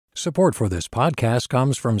Support for this podcast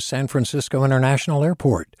comes from San Francisco International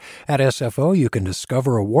Airport. At SFO, you can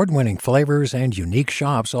discover award-winning flavors and unique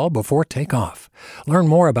shops all before takeoff. Learn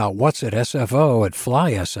more about what's at SFO at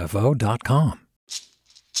flysfo.com.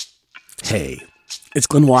 Hey, it's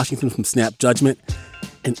Glenn Washington from Snap Judgment.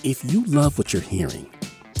 And if you love what you're hearing,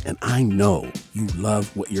 and I know you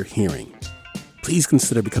love what you're hearing, please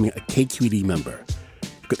consider becoming a KQED member.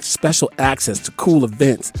 Get special access to cool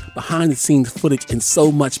events, behind-the-scenes footage, and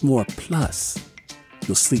so much more. Plus,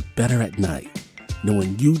 you'll sleep better at night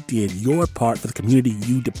knowing you did your part for the community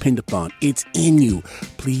you depend upon. It's in you.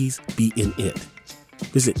 Please be in it.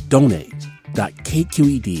 Visit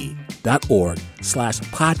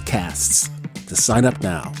donate.kqed.org/podcasts to sign up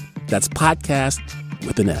now. That's podcast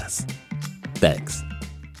with an S. Thanks.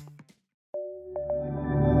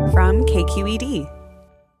 From KQED.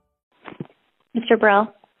 Mr. Burrell?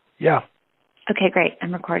 Yeah. Okay, great.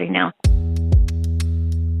 I'm recording now.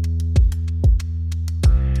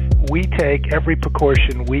 We take every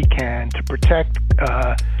precaution we can to protect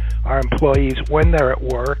our employees when they're at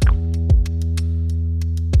work.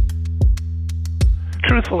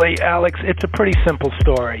 Truthfully, Alex, it's a pretty simple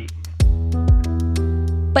story.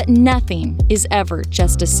 But nothing is ever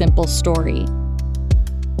just a simple story.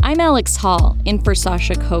 I'm Alex Hall, in for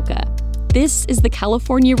Sasha Koka. This is the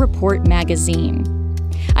California Report magazine.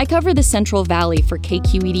 I cover the Central Valley for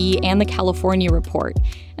KQED and the California Report,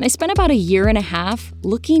 and I spent about a year and a half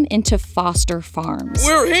looking into Foster Farms.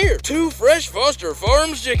 We're here, 2 fresh Foster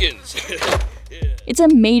Farms chickens. It's a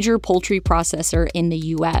major poultry processor in the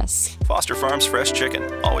U.S. Foster Farms fresh chicken,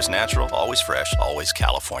 always natural, always fresh, always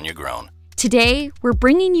California grown. Today, we're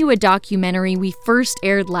bringing you a documentary we first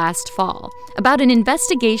aired last fall about an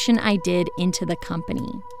investigation I did into the company.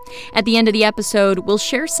 At the end of the episode, we'll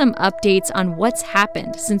share some updates on what's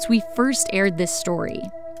happened since we first aired this story.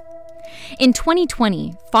 In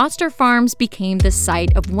 2020, Foster Farms became the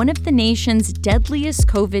site of one of the nation's deadliest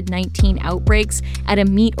COVID-19 outbreaks at a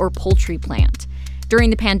meat or poultry plant. During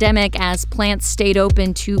the pandemic, as plants stayed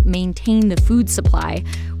open to maintain the food supply,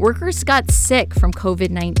 workers got sick from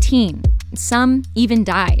COVID-19. Some even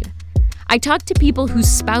died. I talked to people whose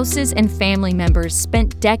spouses and family members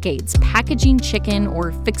spent decades packaging chicken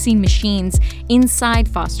or fixing machines inside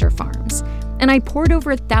Foster Farms. And I pored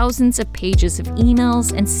over thousands of pages of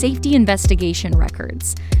emails and safety investigation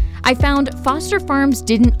records. I found Foster Farms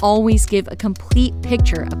didn't always give a complete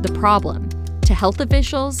picture of the problem to health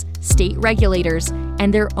officials, state regulators,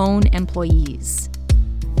 and their own employees.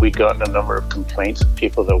 We've gotten a number of complaints of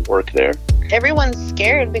people that work there. Everyone's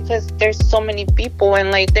scared because there's so many people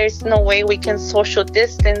and there's no way we can social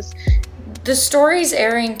distance. The story's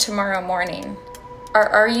airing tomorrow morning.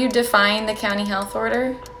 Are you defying the county health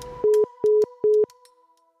order?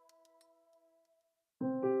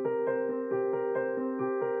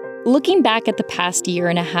 Looking back at the past year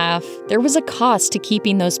and a half, there was a cost to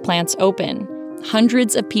keeping those plants open.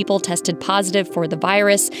 Hundreds of people tested positive for the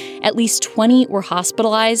virus, at least 20 were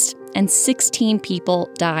hospitalized, and 16 people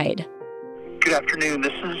died. Good afternoon.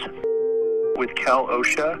 This is with Cal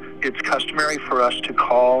OSHA. It's customary for us to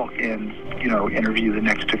call and, interview the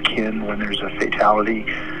next of kin when there's a fatality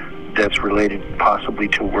that's related possibly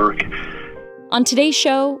to work. On today's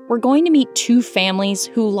show, we're going to meet 2 families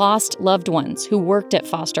who lost loved ones who worked at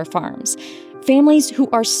Foster Farms. Families who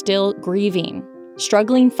are still grieving,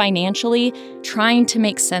 struggling financially, trying to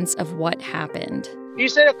make sense of what happened. He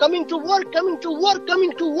said, coming to work, coming to work,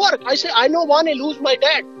 coming to work. I said, I don't want to lose my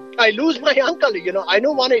dad. I lose my uncle, I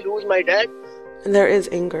don't want to lose my dad. And there is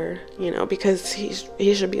anger, because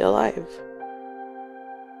he should be alive.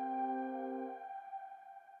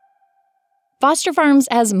 Foster Farms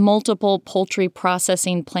has multiple poultry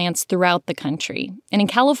processing plants throughout the country. And in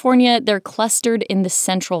California, they're clustered in the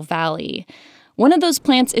Central Valley. One of those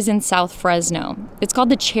plants is in South Fresno. It's called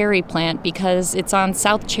the Cherry Plant because it's on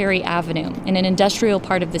South Cherry Avenue in an industrial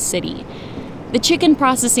part of the city. The chicken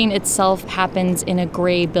processing itself happens in a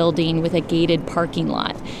gray building with a gated parking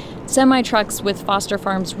lot. Semi-trucks with Foster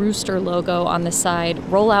Farms rooster logo on the side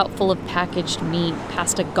roll out full of packaged meat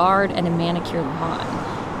past a guard and a manicured lawn.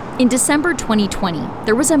 In December 2020,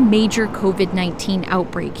 there was a major COVID-19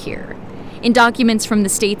 outbreak here. In documents from the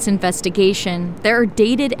state's investigation, there are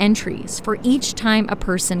dated entries for each time a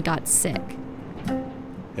person got sick.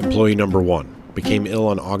 Employee number 1 became ill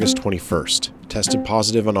on August 21st, tested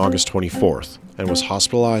positive on August 24th, and was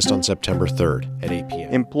hospitalized on September 3rd at 8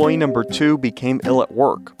 p.m. Employee number 2 became ill at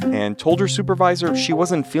work and told her supervisor she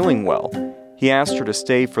wasn't feeling well. He asked her to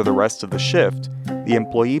stay for the rest of the shift. The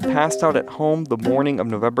employee passed out at home the morning of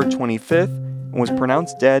November 25th and was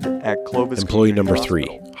pronounced dead at Clovis. Employee number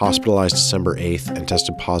 3, hospitalized December 8th and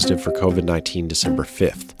tested positive for COVID-19 December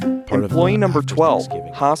 5th. Employee number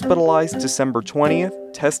 12, hospitalized December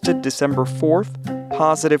 20th, tested December 4th,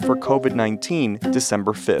 positive for COVID-19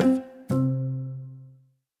 December 5th.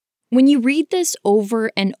 When you read this over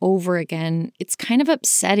and over again, it's kind of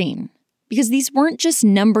upsetting because these weren't just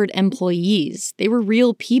numbered employees. They were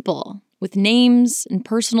real people with names and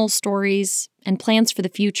personal stories and plans for the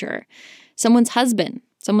future. Someone's husband,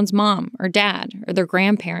 someone's mom or dad, or their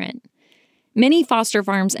grandparent. Many foster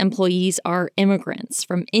farms employees are immigrants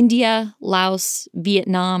from India, Laos,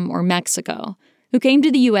 Vietnam, or Mexico who came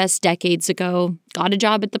to the U.S. decades ago, got a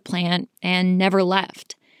job at the plant, and never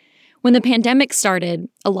left. When the pandemic started,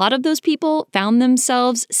 a lot of those people found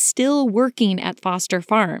themselves still working at foster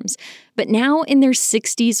farms, but now in their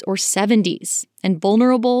 60s or 70s and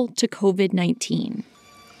vulnerable to COVID-19.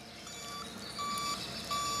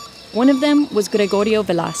 One of them was Gregorio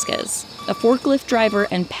Velasquez, a forklift driver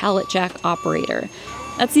and pallet jack operator.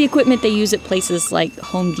 That's the equipment they use at places like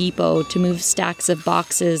Home Depot to move stacks of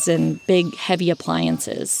boxes and big, heavy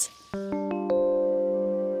appliances.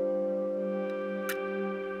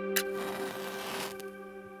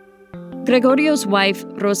 Gregorio's wife,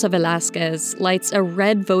 Rosa Velasquez, lights a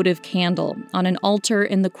red votive candle on an altar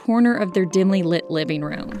in the corner of their dimly lit living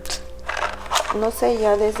room. No sé,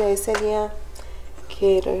 ya desde ese día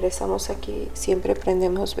que regresamos aquí, siempre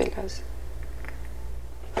prendemos velas.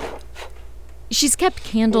 She's kept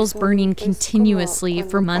candles burning continuously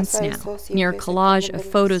for months now, near a collage of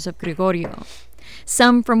photos of Gregorio.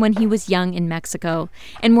 Some from when he was young in Mexico,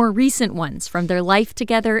 and more recent ones from their life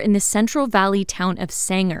together in the Central Valley town of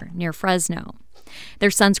Sanger, near Fresno.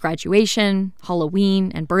 Their son's graduation,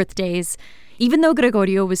 Halloween, and birthdays. Even though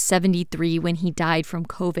Gregorio was 73 when he died from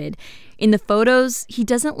COVID, in the photos, he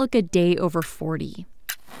doesn't look a day over 40.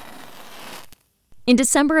 In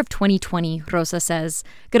December of 2020, Rosa says,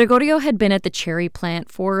 Gregorio had been at the cherry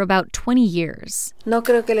plant for about 20 years. No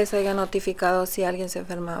creo que les haya notificado si alguien se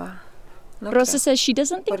enfermaba. Rosa says she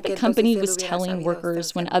doesn't think the company was telling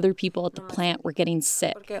workers when other people at the plant were getting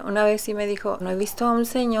sick.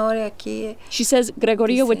 She says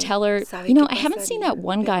Gregorio would tell her, I haven't seen that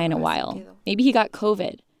one guy in a while. Maybe he got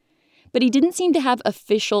COVID. But he didn't seem to have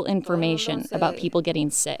official information about people getting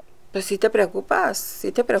sick. Pues sí te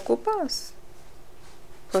preocupas.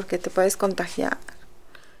 Porque te puedes contagiar.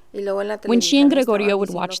 When she and Gregorio would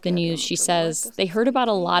watch the news, she says, they heard about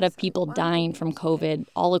a lot of people dying from COVID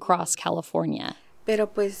all across California. Pero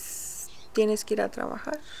pues tienes que ir a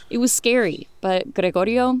trabajar. It was scary, but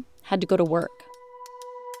Gregorio had to go to work.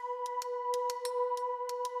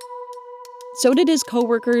 So did his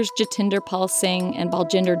co-workers Jatinder Pal Singh and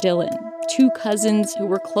Baljinder Dhillon, two cousins who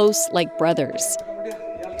were close like brothers.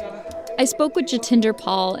 I spoke with Jatinder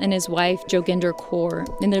Pal and his wife Joginder Kaur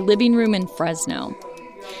in their living room in Fresno.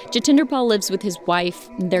 Jatinder Pal lives with his wife,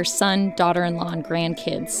 their son, daughter-in-law, and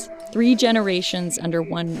grandkids, 3 generations under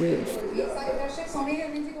one roof.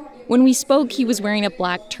 When we spoke, he was wearing a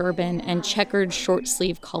black turban and checkered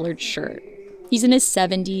short-sleeve collared shirt. He's in his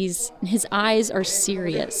 70s, and his eyes are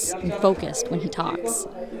serious and focused when he talks.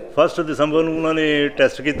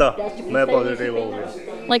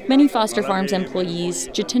 Like many foster farms employees,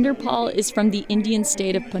 Jatinder Pal is from the Indian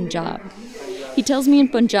state of Punjab. He tells me in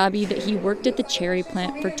Punjabi that he worked at the cherry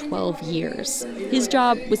plant for 12 years. His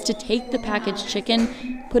job was to take the packaged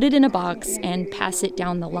chicken, put it in a box, and pass it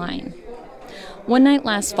down the line. One night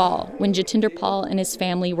last fall, when Jatinder Pal and his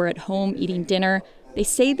family were at home eating dinner, they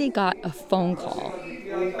say they got a phone call.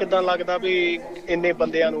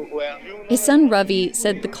 His son Ravi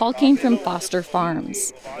said the call came from Foster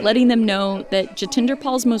Farms, letting them know that Jatinder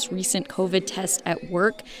Pal's most recent COVID test at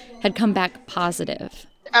work had come back positive.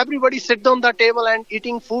 Everybody sit down the table and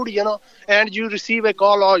eating food, and you receive a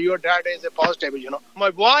call, or your dad is a positive, My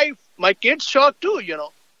wife, my kids shocked too,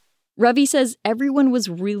 Ravi says everyone was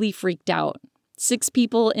really freaked out. 6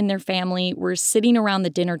 people in their family were sitting around the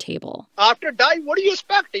dinner table. After die, what do you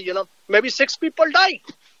expect, Maybe 6 people die.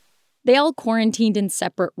 They all quarantined in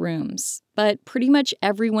separate rooms, but pretty much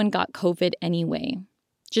everyone got COVID anyway.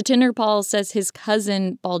 Jatinder Pal says his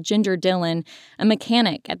cousin, Baljinder Dhillon, a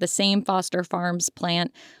mechanic at the same Foster Farms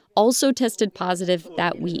plant, also tested positive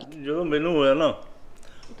that week.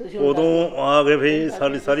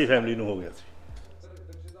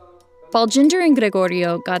 Baljinder and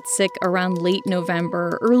Gregorio got sick around late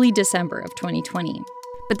November, early December of 2020.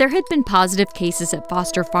 But there had been positive cases at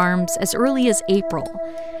Foster Farms as early as April.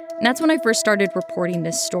 And that's when I first started reporting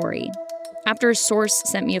this story. After a source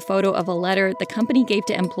sent me a photo of a letter the company gave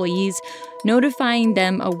to employees notifying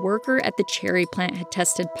them a worker at the cherry plant had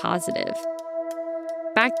tested positive.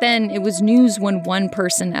 Back then, it was news when one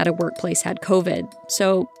person at a workplace had COVID,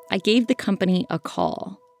 so I gave the company a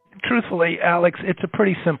call. Truthfully, Alex, it's a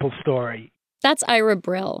pretty simple story. That's Ira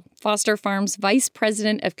Brill, Foster Farms Vice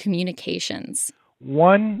President of Communications.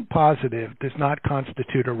 One positive does not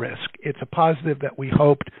constitute a risk. It's a positive that we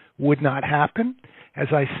hoped would not happen. As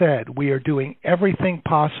I said, we are doing everything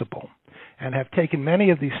possible and have taken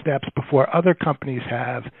many of these steps before other companies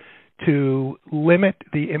have to limit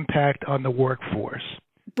the impact on the workforce.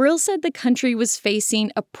 Brill said the country was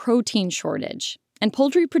facing a protein shortage, and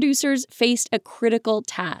poultry producers faced a critical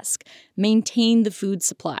task: maintain the food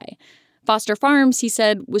supply. Foster Farms, he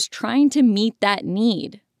said, was trying to meet that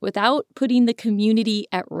need without putting the community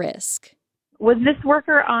at risk. Was this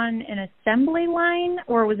worker on an assembly line,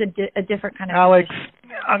 or was it a different kind of Alex,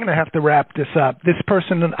 position? I'm going to have to wrap this up. This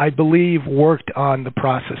person, I believe, worked on the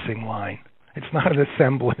processing line. It's not an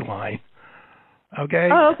assembly line. Okay?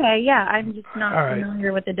 Oh, okay. Yeah, I'm just not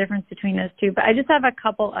familiar with the difference between those two. But I just have a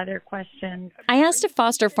couple other questions. I asked if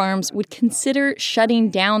Foster Farms would consider shutting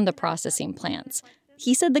down the processing plants.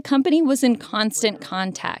 He said the company was in constant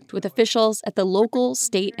contact with officials at the local,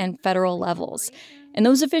 state, and federal levels. And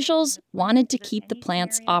those officials wanted to keep the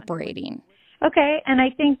plants operating. Okay, and I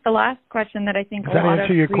think the last question that I think Does that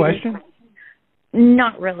answer your question?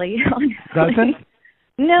 Not really, honestly. Doesn't?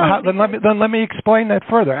 No. Then let me explain that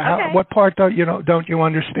further. Okay. What part don't you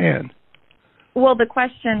understand? Well, the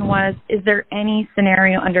question was, is there any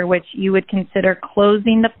scenario under which you would consider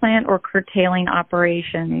closing the plant or curtailing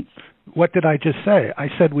operations? What did I just say? I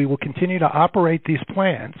said we will continue to operate these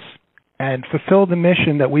plants and fulfill the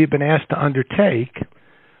mission that we've been asked to undertake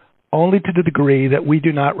only to the degree that we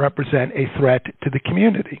do not represent a threat to the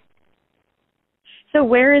community. So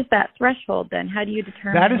where is that threshold then? How do you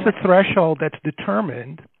determine that? Is the threshold that's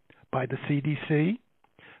determined by the CDC,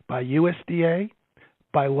 by USDA,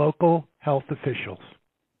 by local health officials.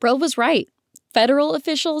 Brill was right. Federal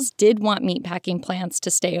officials did want meatpacking plants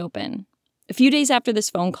to stay open. A few days after this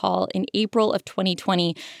phone call, in April of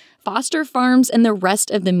 2020, Foster Farms and the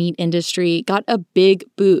rest of the meat industry got a big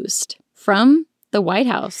boost from the White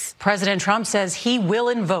House. President Trump says he will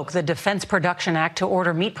invoke the Defense Production Act to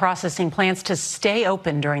order meat processing plants to stay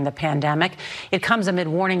open during the pandemic. It comes amid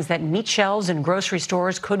warnings that meat shelves in grocery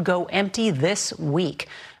stores could go empty this week.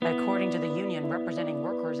 According to the union representing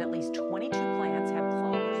workers, at least 22 plants have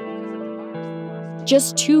closed because of the virus.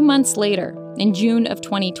 Just 2 months later, in June of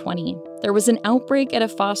 2020, there was an outbreak at a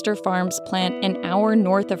Foster Farms plant an hour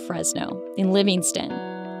north of Fresno, in Livingston.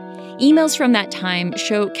 Emails from that time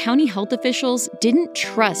show county health officials didn't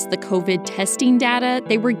trust the COVID testing data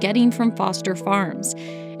they were getting from Foster Farms.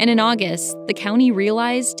 And in August, the county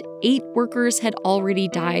realized 8 workers had already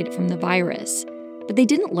died from the virus. But they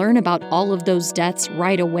didn't learn about all of those deaths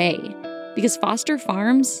right away because Foster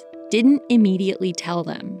Farms didn't immediately tell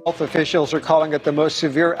them. Health officials are calling it the most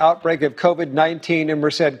severe outbreak of COVID-19 in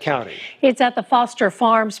Merced County. It's at the Foster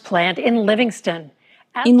Farms plant in Livingston.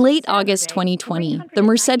 In late August 2020, the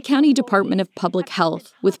Merced County Department of Public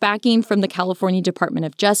Health, with backing from the California Department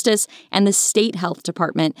of Justice and the State Health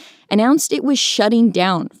Department, announced it was shutting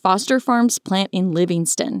down Foster Farms plant in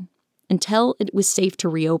Livingston until it was safe to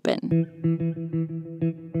reopen.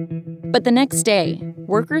 But the next day,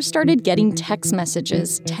 workers started getting text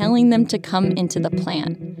messages telling them to come into the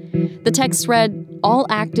plant. The text read, "All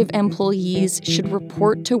active employees should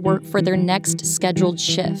report to work for their next scheduled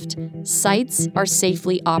shift. Sites are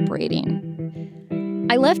safely operating."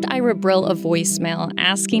 I left Ira Brill a voicemail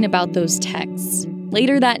asking about those texts.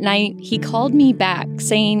 Later that night, he called me back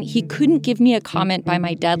saying he couldn't give me a comment by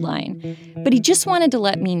my deadline, but he just wanted to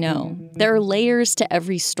let me know there are layers to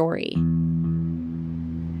every story.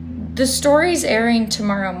 The story's airing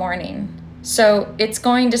tomorrow morning, so it's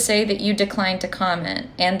going to say that you declined to comment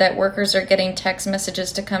and that workers are getting text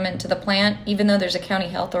messages to come into the plant, even though there's a county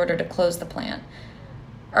health order to close the plant.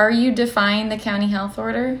 Are you defying the county health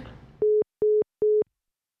order?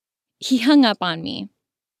 He hung up on me.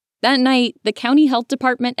 That night, the county health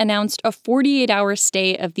department announced a 48-hour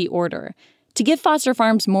stay of the order to give Foster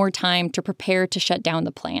Farms more time to prepare to shut down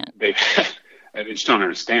the plant. I just don't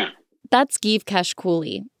understand. That's Geev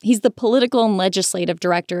Keshkuli. He's the political and legislative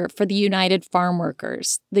director for the United Farm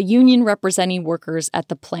Workers, the union representing workers at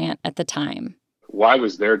the plant at the time. Why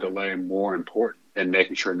was their delay more important than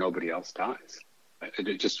making sure nobody else dies?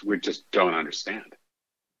 We just don't understand.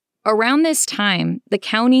 Around this time, the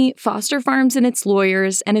county, Foster Farms and its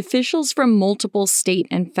lawyers, and officials from multiple state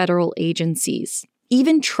and federal agencies,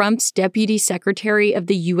 even Trump's deputy secretary of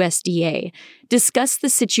the USDA, discussed the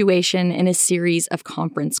situation in a series of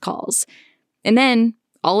conference calls. And then,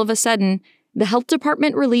 all of a sudden, the health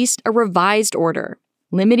department released a revised order,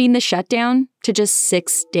 limiting the shutdown to just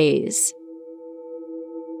 6 days.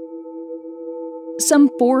 Some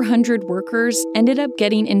 400 workers ended up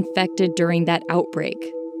getting infected during that outbreak.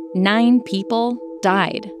 9 people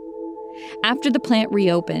died. After the plant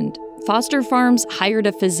reopened, Foster Farms hired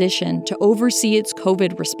a physician to oversee its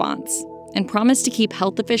COVID response and promised to keep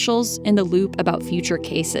health officials in the loop about future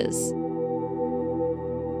cases.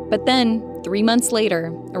 But then, 3 months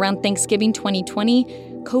later, around Thanksgiving 2020,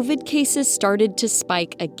 COVID cases started to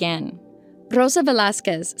spike again. Rosa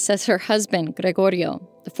Velasquez says her husband, Gregorio,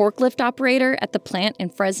 the forklift operator at the plant in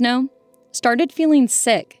Fresno, started feeling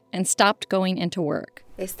sick and stopped going into work.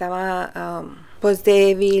 Estaba pues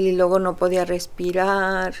débil y luego no podía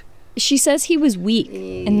respirar. She says he was weak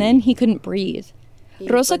and then he couldn't breathe.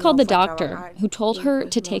 Rosa called the doctor, who told her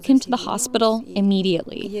to take him to the hospital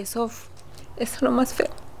immediately. Y eso lo más feo.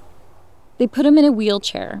 They put him in a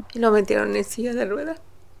wheelchair. Y lo metieron en silla de ruedas.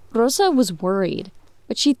 Rosa was worried,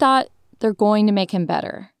 but she thought they're going to make him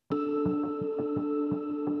better.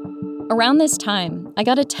 Around this time, I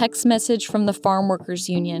got a text message from the Farm Workers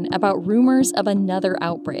Union about rumors of another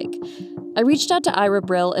outbreak. I reached out to Ira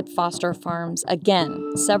Brill at Foster Farms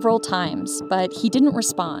again, several times, but he didn't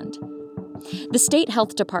respond. The state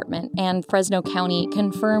health department and Fresno County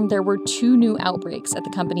confirmed there were 2 new outbreaks at the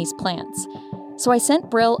company's plants. So I sent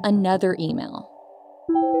Brill another email.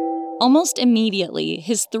 Almost immediately,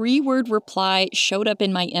 his 3-word reply showed up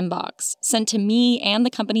in my inbox, sent to me and the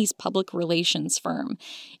company's public relations firm.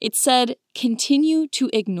 It said, "Continue to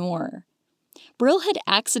ignore." Brill had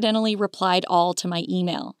accidentally replied all to my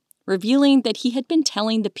email, revealing that he had been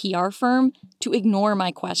telling the PR firm to ignore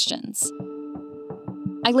my questions.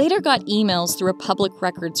 I later got emails through a public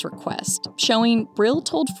records request showing Brill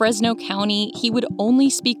told Fresno County he would only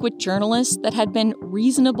speak with journalists that had been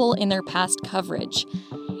reasonable in their past coverage,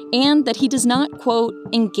 and that he does not, quote,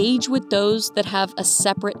 engage with those that have a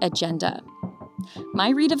separate agenda. My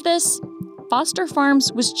read of this? Foster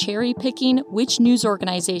Farms was cherry-picking which news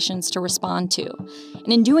organizations to respond to,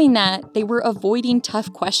 and in doing that, they were avoiding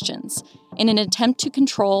tough questions in an attempt to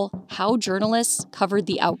control how journalists covered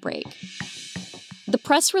the outbreak. The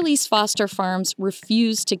press release Foster Farms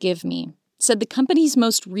refused to give me said the company's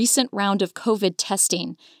most recent round of COVID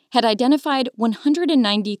testing had identified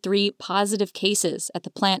 193 positive cases at the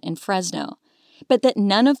plant in Fresno, but that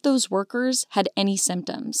none of those workers had any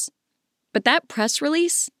symptoms. But that press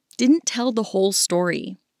release didn't tell the whole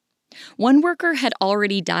story. One worker had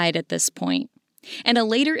already died at this point, and a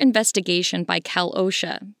later investigation by Cal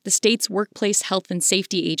OSHA, the state's workplace health and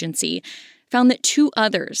safety agency, found that 2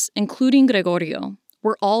 others, including Gregorio,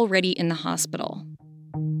 were already in the hospital.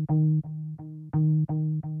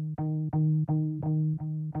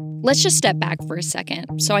 Let's just step back for a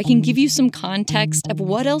second so I can give you some context of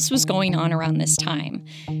what else was going on around this time.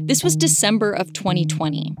 This was December of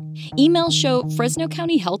 2020. Emails show Fresno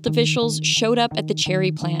County health officials showed up at the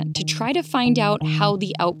cherry plant to try to find out how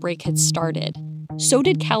the outbreak had started. So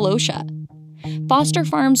did Cal OSHA. Foster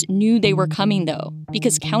Farms knew they were coming, though,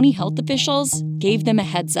 because county health officials gave them a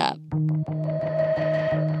heads up.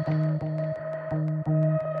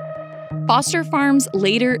 Foster Farms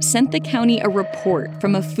later sent the county a report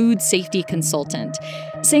from a food safety consultant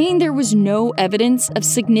saying there was no evidence of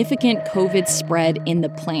significant COVID spread in the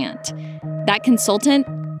plant. That consultant,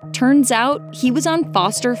 turns out he was on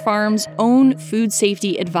Foster Farms' own food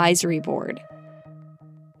safety advisory board.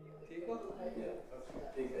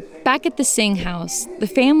 Back at the Singh house, the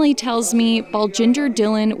family tells me Baljinder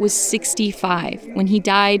Dhillon was 65 when he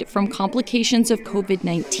died from complications of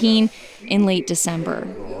COVID-19 in late December.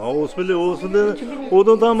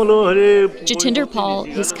 Jatinder Paul,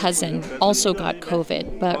 his cousin, also got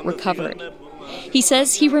COVID but recovered. He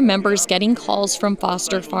says he remembers getting calls from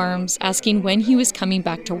Foster Farms asking when he was coming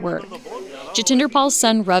back to work. Jatinder Paul's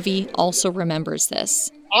son Ravi also remembers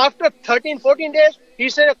this. After 13, 14 days, he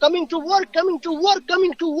said, coming to work, coming to work,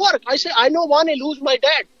 coming to work. I said, I don't want to lose my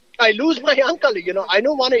dad. I lose my uncle, I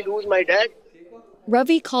don't want to lose my dad.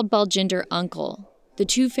 Ravi called Baljinder uncle. The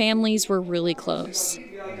 2 families were really close.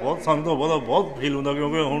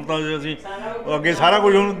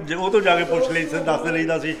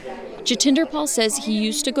 Jatinder Paul says he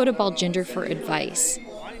used to go to Baljinder for advice.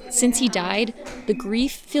 Since he died, the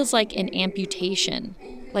grief feels like an amputation,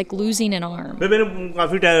 like losing an arm.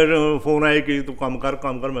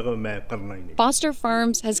 Foster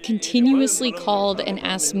Farms has continuously called and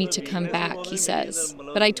asked me to come back, he says,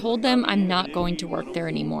 but I told them I'm not going to work there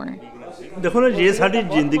anymore.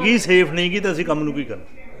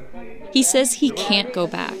 He says he can't go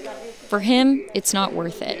back. For him, it's not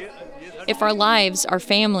worth it. If our lives, our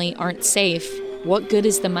family, aren't safe, what good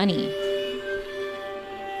is the money?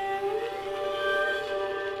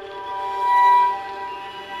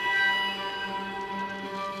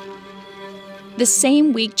 The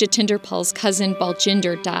same week Jatinder Pal's cousin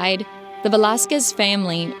Baljinder died, the Velasquez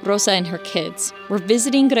family, Rosa and her kids, were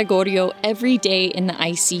visiting Gregorio every day in the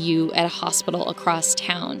ICU at a hospital across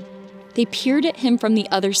town. They peered at him from the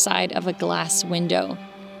other side of a glass window.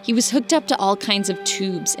 He was hooked up to all kinds of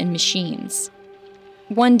tubes and machines.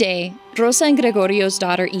 One day, Rosa and Gregorio's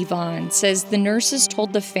daughter Yvonne says the nurses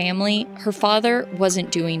told the family her father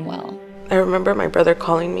wasn't doing well. I remember my brother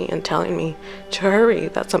calling me and telling me to hurry,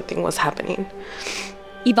 that something was happening.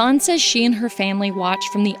 Yvonne says she and her family watched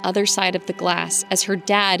from the other side of the glass as her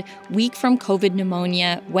dad, weak from COVID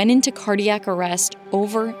pneumonia, went into cardiac arrest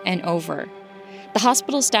over and over. The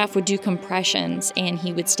hospital staff would do compressions and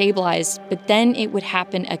he would stabilize, but then it would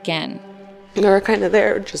happen again. We were kind of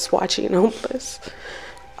there just watching, hopeless,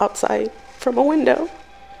 outside from a window.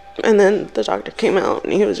 And then the doctor came out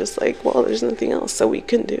and he was just like, well, there's nothing else that we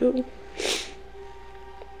can do.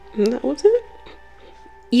 And that was it.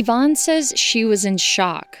 Yvonne says she was in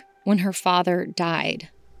shock when her father died.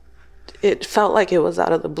 It felt like it was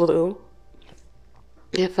out of the blue.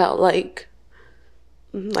 It felt like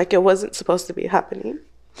it wasn't supposed to be happening.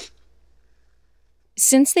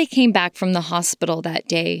 Since they came back from the hospital that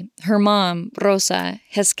day, her mom, Rosa,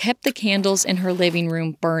 has kept the candles in her living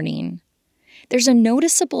room burning. There's a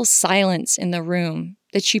noticeable silence in the room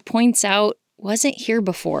that she points out wasn't here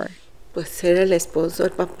before. Pues era el esposo, el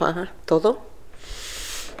papá, todo.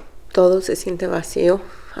 Todo se siente vacío,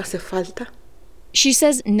 hace falta. She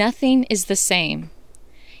says nothing is the same.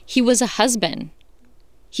 He was a husband.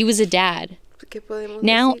 He was a dad.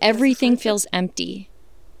 Now everything feels empty.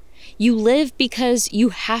 You live because you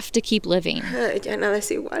have to keep living. Ya nada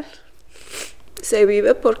es igual. Se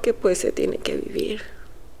vive porque pues se tiene que vivir.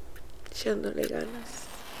 Echándole ganas.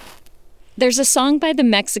 There's a song by the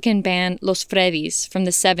Mexican band Los Freddys from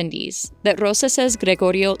the 70s that Rosa says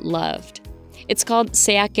Gregorio loved. It's called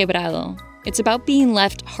Se ha quebrado. It's about being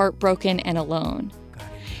left heartbroken and alone.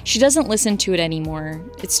 She doesn't listen to it anymore.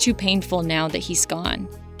 It's too painful now that he's gone.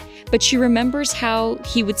 But she remembers how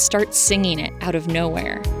he would start singing it out of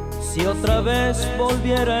nowhere. Si otra vez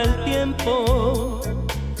volviera el tiempo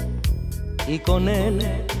y con él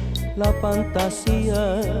la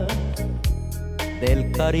fantasía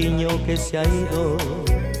del cariño que se ha ido.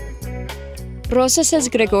 Rosa says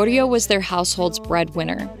Gregorio was their household's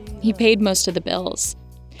breadwinner. He paid most of the bills.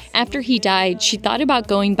 After he died, she thought about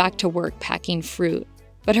going back to work packing fruit,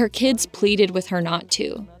 but her kids pleaded with her not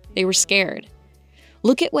to. They were scared.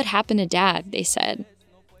 Look at what happened to Dad, they said.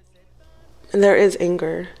 And there is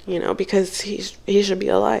anger, because he should be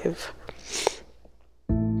alive.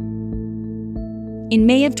 In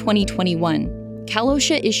May of 2021, Cal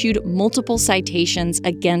OSHA issued multiple citations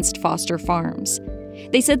against Foster Farms.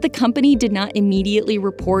 They said the company did not immediately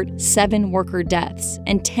report 7 worker deaths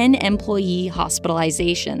and 10 employee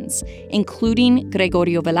hospitalizations, including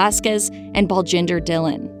Gregorio Velasquez and Baljinder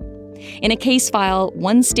Dillon. In a case file,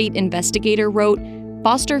 one state investigator wrote,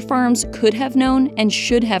 Foster Farms could have known and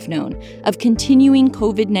should have known of continuing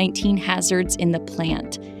COVID-19 hazards in the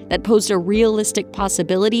plant that posed a realistic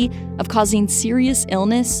possibility of causing serious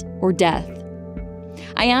illness or death.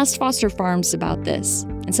 I asked Foster Farms about this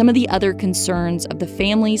and some of the other concerns of the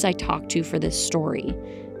families I talked to for this story.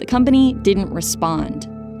 The company didn't respond.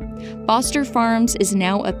 Foster Farms is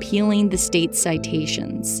now appealing the state's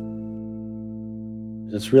citations.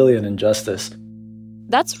 It's really an injustice.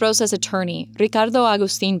 That's Rosa's attorney, Ricardo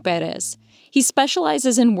Agustin Perez. He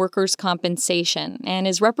specializes in workers' compensation and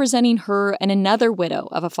is representing her and another widow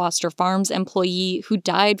of a Foster Farms employee who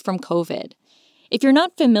died from COVID. If you're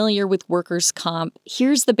not familiar with workers' comp,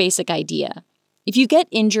 here's the basic idea. If you get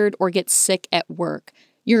injured or get sick at work,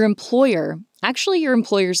 your employer, actually your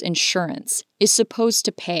employer's insurance, is supposed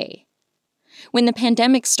to pay. When the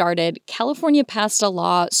pandemic started, California passed a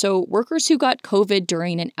law so workers who got COVID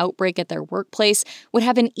during an outbreak at their workplace would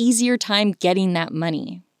have an easier time getting that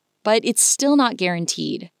money. But it's still not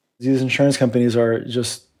guaranteed. These insurance companies are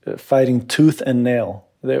just fighting tooth and nail.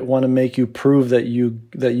 They want to make you prove that you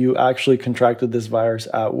actually contracted this virus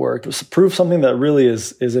at work. Prove something that really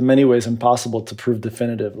is in many ways impossible to prove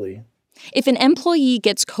definitively. If an employee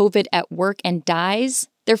gets COVID at work and dies,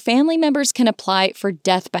 their family members can apply for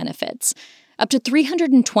death benefits, up to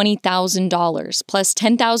 $320,000 plus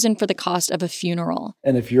 $10,000 for the cost of a funeral.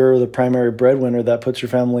 And if you're the primary breadwinner, that puts your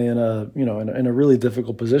family in a really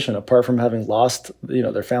difficult position. Apart from having lost,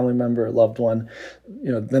 their family member, or loved one,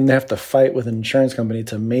 then they have to fight with an insurance company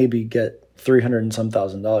to maybe get $300,000 and some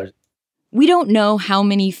thousand. We don't know how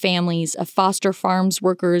many families of Foster Farms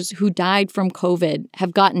workers who died from COVID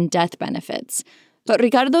have gotten death benefits. But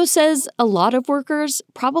Ricardo says a lot of workers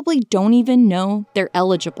probably don't even know they're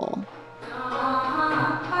eligible.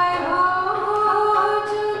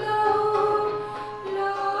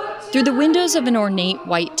 Through the windows of an ornate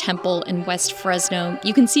white temple in West Fresno,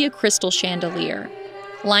 you can see a crystal chandelier.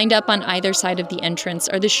 Lined up on either side of the entrance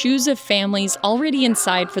are the shoes of families already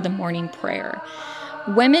inside for the morning prayer.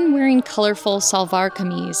 Women wearing colorful salvar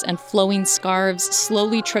kameez and flowing scarves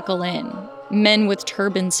slowly trickle in. Men with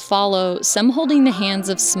turbans follow, some holding the hands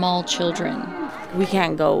of small children. We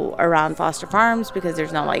can't go around foster farms because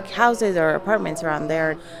there's no houses or apartments around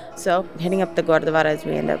there. So hitting up the Guardavaras,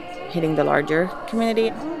 we end up hitting the larger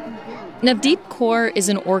community. Navdeep Kaur is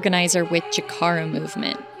an organizer with Jakara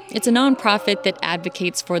Movement. It's a nonprofit that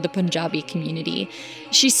advocates for the Punjabi community.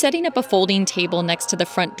 She's setting up a folding table next to the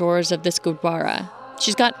front doors of this Gurdwara.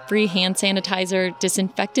 She's got free hand sanitizer,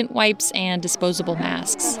 disinfectant wipes, and disposable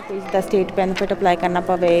masks. The state benefit apply karna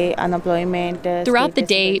pave, unemployment. Throughout the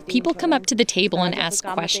day, people come up to the table and ask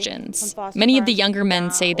questions. Many of the younger men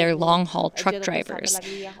say they're long-haul truck drivers.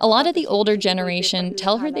 A lot of the older generation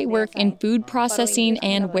tell her they work in food processing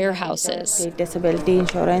and warehouses. Disability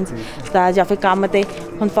insurance. Foster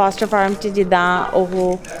farm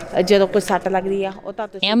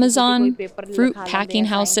Amazon, fruit packing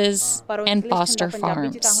houses, and foster farms.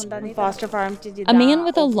 A man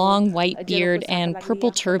with a long white beard and purple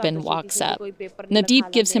turban walks up.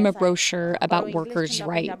 Navdeep gives him a brochure about workers'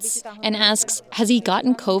 rights and asks, has he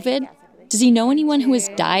gotten COVID? Does he know anyone who has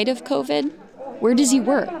died of COVID? Where does he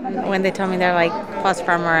work? When they tell me they're Foster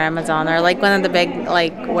Farm or Amazon or one of the big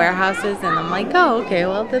warehouses, and I'm like, oh, okay,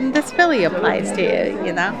 well then this really applies to you,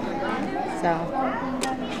 you know? So,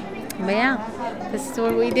 but yeah, this is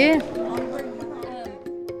what we do.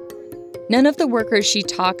 None of the workers she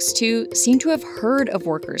talks to seem to have heard of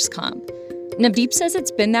workers' comp. Navdeep says it's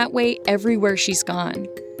been that way everywhere she's gone.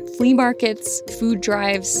 Flea markets, food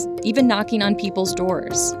drives, even knocking on people's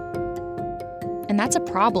doors. And that's a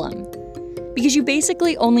problem. Because you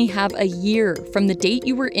basically only have a year from the date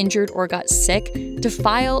you were injured or got sick to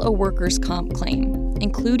file a workers' comp claim,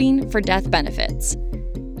 including for death benefits.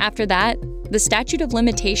 After that, the statute of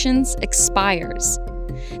limitations expires.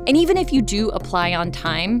 And even if you do apply on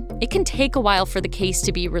time, it can take a while for the case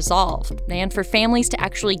to be resolved and for families to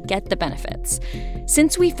actually get the benefits.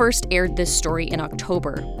 Since we first aired this story in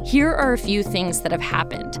October, here are a few things that have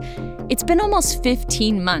happened. It's been almost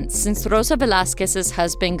 15 months since Rosa Velázquez's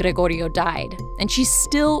husband Gregorio died, and she's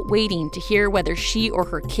still waiting to hear whether she or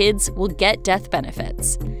her kids will get death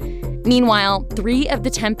benefits. Meanwhile, 3 of the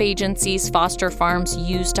temp agencies foster farms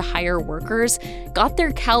used to hire workers got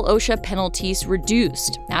their Cal OSHA penalties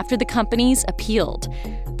reduced after the companies appealed.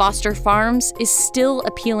 Foster Farms is still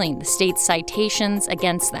appealing the state's citations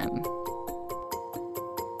against them.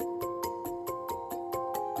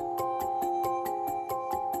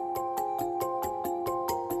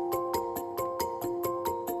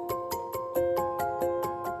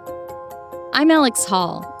 I'm Alex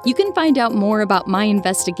Hall. You can find out more about my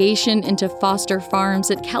investigation into foster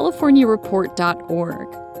farms at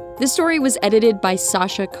californiareport.org. This story was edited by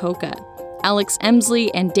Sasha Koka. Alex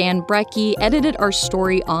Emsley and Dan Brecky edited our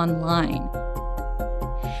story online.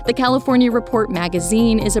 The California Report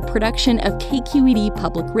magazine is a production of KQED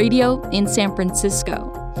Public Radio in San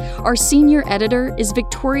Francisco. Our senior editor is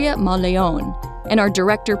Victoria Mauleon, and our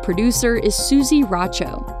director-producer is Susie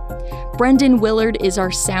Racho. Brendan Willard is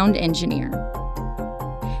our sound engineer.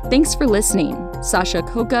 Thanks for listening. Sasha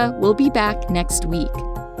Koka will be back next week.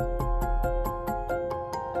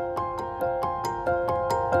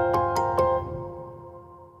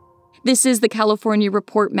 This is the California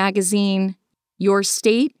Report magazine. Your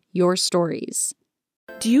state, your stories.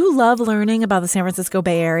 Do you love learning about the San Francisco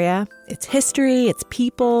Bay Area? Its history, its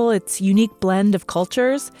people, its unique blend of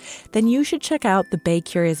cultures? Then you should check out the Bay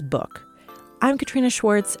Curious book. I'm Katrina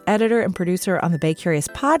Schwartz, editor and producer on the Bay Curious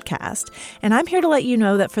podcast, and I'm here to let you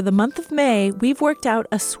know that for the month of May, we've worked out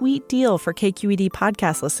a sweet deal for KQED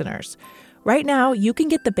podcast listeners. Right now, you can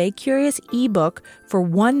get the Bay Curious ebook for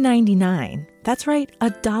 $1.99. That's right,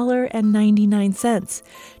 $1.99.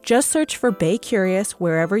 Just search for Bay Curious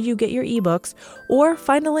wherever you get your ebooks, or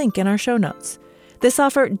find a link in our show notes. This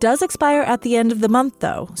offer does expire at the end of the month,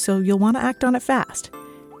 though, so you'll want to act on it fast.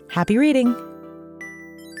 Happy reading!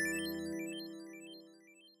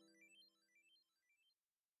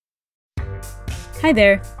 Hi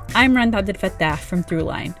there, I'm Rand Abdel Fattah from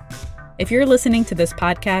Throughline. If you're listening to this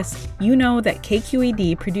podcast, you know that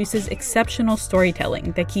KQED produces exceptional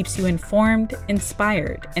storytelling that keeps you informed,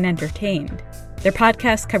 inspired, and entertained. Their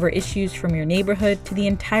podcasts cover issues from your neighborhood to the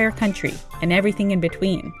entire country and everything in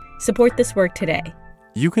between. Support this work today.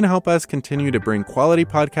 You can help us continue to bring quality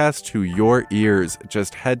podcasts to your ears.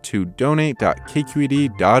 Just head to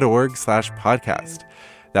donate.kqed.org/podcast.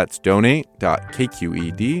 That's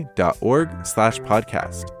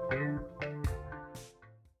donate.kqed.org/podcast.